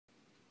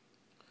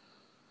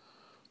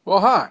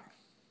Well, hi.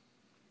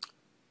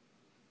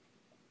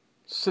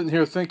 Sitting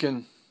here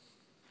thinking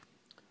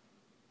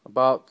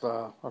about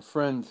our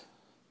friend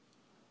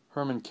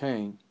Herman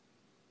Cain.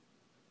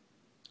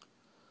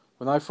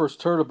 When I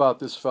first heard about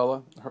this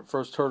fella,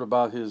 first heard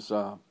about his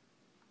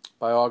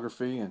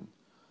biography and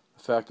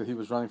the fact that he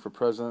was running for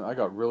president, I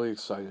got really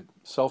excited.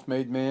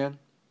 Self-made man,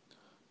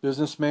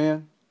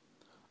 businessman,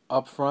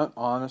 upfront,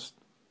 honest.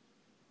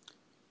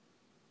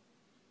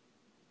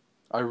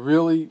 I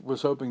really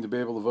was hoping to be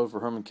able to vote for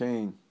Herman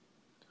Cain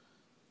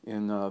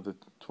in the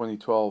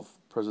 2012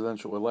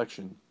 presidential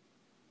election.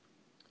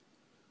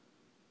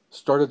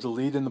 Started to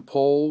lead in the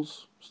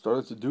polls,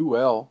 started to do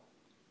well.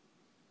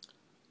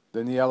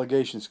 Then the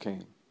allegations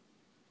came.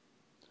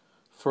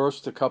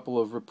 First, a couple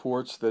of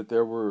reports that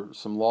there were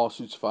some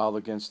lawsuits filed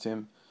against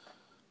him.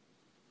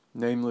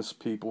 Nameless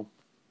people,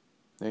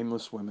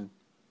 nameless women.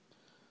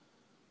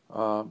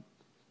 And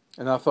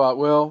I thought,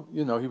 well,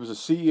 he was a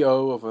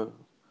CEO of a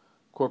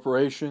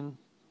corporation.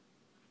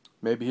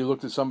 Maybe he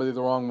looked at somebody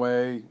the wrong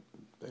way.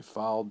 They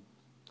filed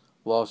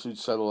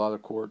lawsuits, settled out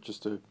of court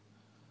just to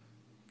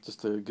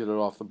get it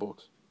off the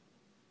books.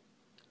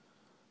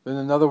 Then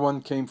another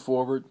one came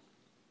forward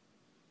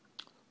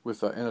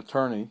with an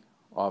attorney,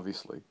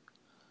 obviously,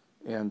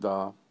 and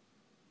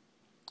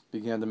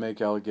began to make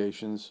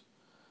allegations.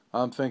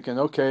 I'm thinking,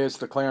 okay, it's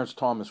the Clarence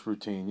Thomas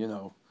routine,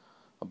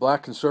 a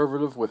black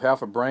conservative with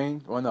half a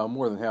brain, well, no,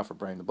 more than half a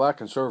brain. The black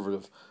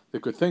conservative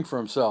that could think for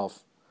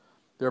himself,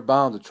 they're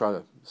bound to try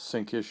to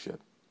sink his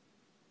ship.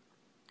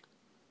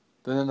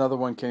 Then another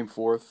one came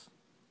forth.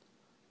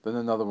 Then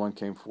another one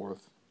came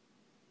forth.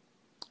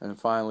 And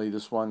finally,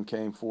 this one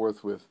came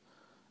forth with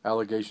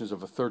allegations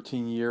of a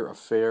 13-year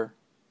affair.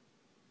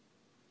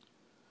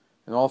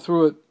 And all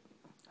through it,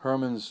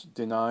 Herman's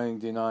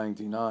denying.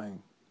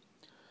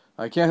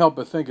 I can't help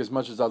but think, as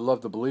much as I'd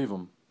love to believe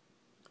him,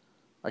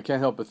 I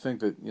can't help but think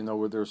that,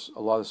 where there's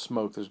a lot of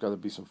smoke, there's got to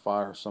be some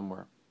fire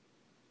somewhere.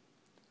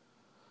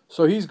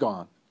 So he's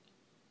gone.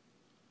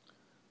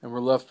 And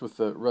we're left with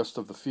the rest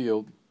of the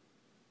field.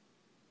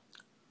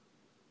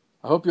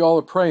 I hope you all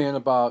are praying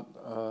about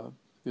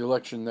the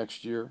election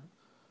next year.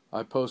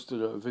 I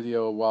posted a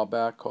video a while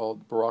back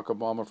called Barack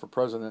Obama for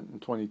President in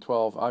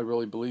 2012. I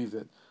really believe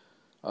that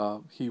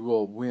he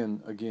will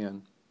win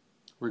again,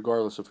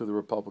 regardless of who the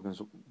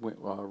Republicans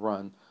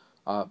run.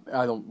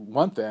 I don't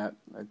want that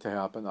to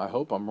happen. I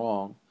hope I'm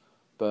wrong,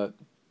 but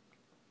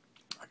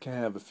I can't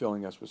have a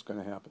feeling that's what's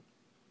going to happen.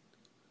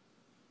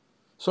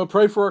 So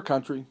pray for our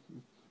country.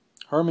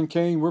 Herman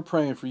Cain, we're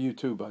praying for you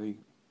too, buddy.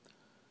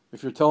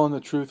 If you're telling the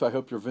truth, I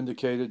hope you're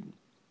vindicated.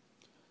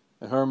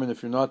 And Herman,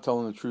 if you're not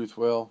telling the truth,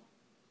 well,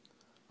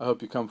 I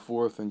hope you come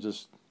forth and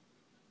just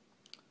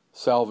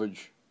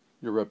salvage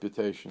your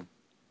reputation.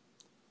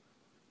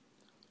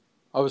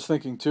 I was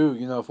thinking too,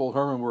 if old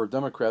Herman were a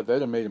Democrat,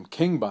 they'd have made him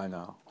king by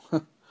now.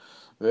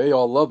 They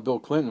all love Bill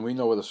Clinton. We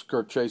know what a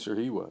skirt chaser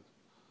he was.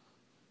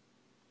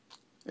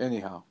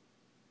 Anyhow,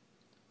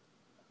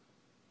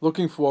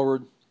 looking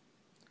forward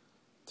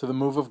to the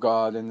move of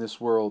God in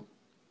this world.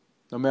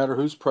 No matter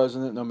who's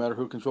president, no matter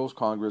who controls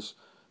Congress,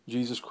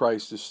 Jesus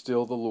Christ is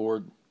still the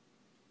Lord.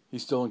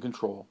 He's still in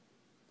control.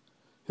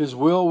 His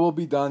will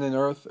be done in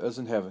earth as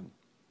in heaven.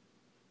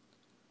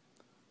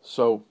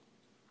 So,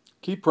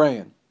 keep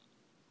praying.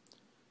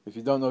 If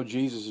you don't know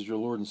Jesus as your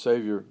Lord and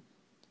Savior,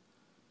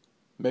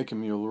 make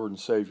Him your Lord and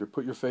Savior.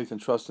 Put your faith and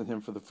trust in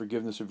Him for the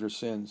forgiveness of your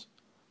sins.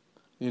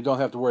 And you don't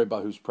have to worry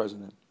about who's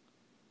president,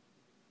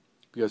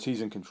 because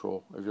He's in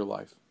control of your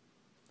life.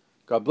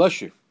 God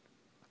bless you.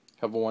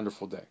 Have a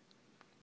wonderful day.